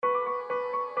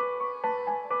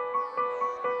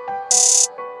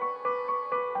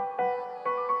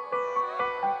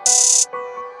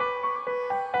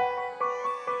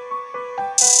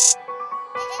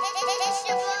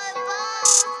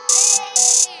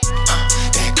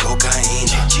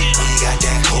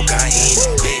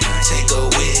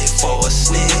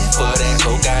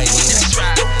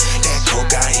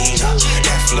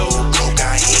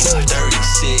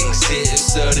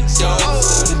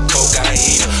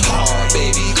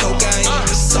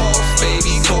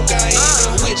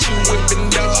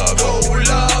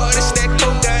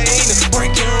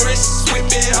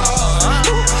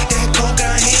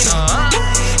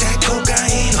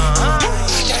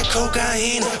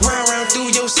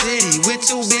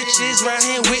two bitches right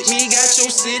here with me. Got your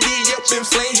city up in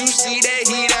flames. You see that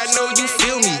heat, I know you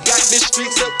feel me. Got the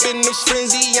streets up in the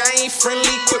frenzy. I ain't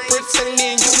friendly, quit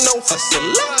pretending you know hustler.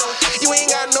 You ain't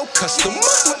got no customer.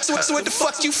 So what the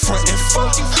fuck you frontin' for?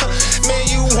 Man,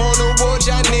 you wanna war,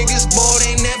 y'all niggas bored.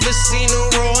 Ain't never seen a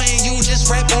raw, and you just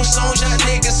rap on songs. Y'all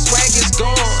niggas swag is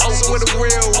gone. Oh, what a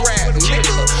real rap,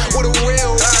 nigga. What a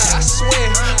real rap. I swear,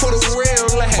 what a real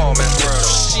rap. Come on, man, bro.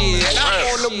 Shit,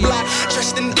 I'm on the block,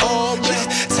 dressed in all black,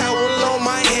 towel on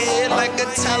my head like a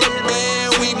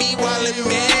Taliban. We be wildin',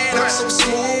 man. I'm so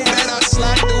smooth that I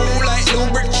slide through like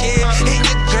lubricant. And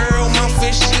your girl, my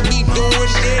fish, she be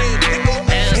doing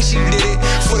that. And she did it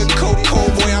for the cocoa,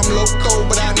 boy. I'm loco,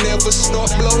 but I never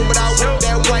snort blow. But I want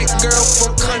that white girl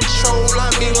for control.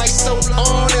 I mean, like so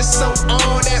on and so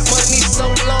on. That money so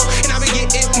long, and I been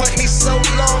getting money so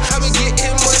long. I been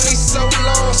getting money so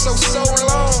long, so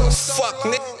long. Fuck,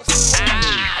 nigga.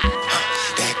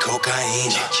 That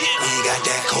cocaine, we got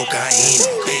that cocaine.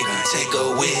 Baby, take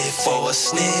a whiff for a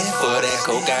sniff for that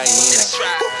cocaine.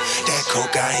 That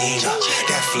cocaine,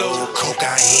 that flow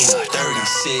cocaine.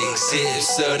 36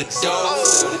 zips of the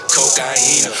dough.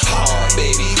 Cocaine, hard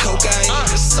baby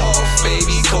cocaine. Soft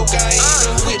baby cocaine.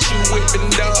 With you whipping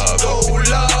dog, oh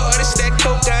Lord, it's that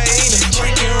cocaine.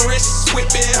 Breaking wrists,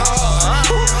 whipping hard.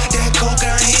 That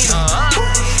cocaine,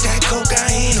 that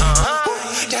cocaine.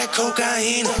 That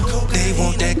cocaine, they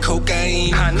want that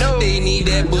cocaine. I know they need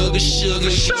that booger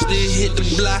sugar. Used to hit the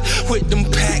block with them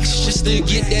packs just to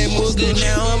get that mugger.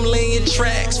 Now I'm laying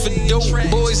tracks for dope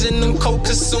boys and them coke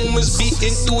consumers,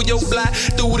 beating through your block,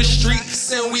 through the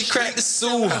streets, and we crack the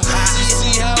sewer. You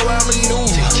see how I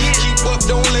maneuver? Keep up,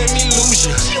 don't let me lose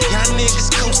you. Y'all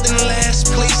niggas coasting last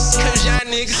place, cause y'all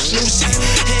niggas snoozing.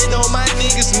 And all my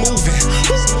niggas moving.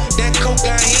 That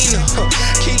cocaine,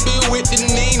 keep it with the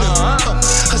Nina.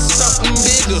 Or something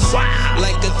bigger,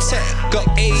 like a tech or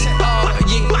AR.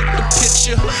 Yeah, the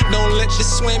picture. Don't let the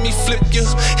swammy flip you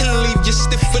and leave you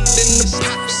stiffer than the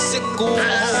popsicle.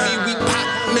 Homie, we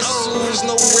pop missiles,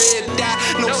 no red dot,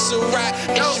 no Ciroc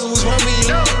issues when we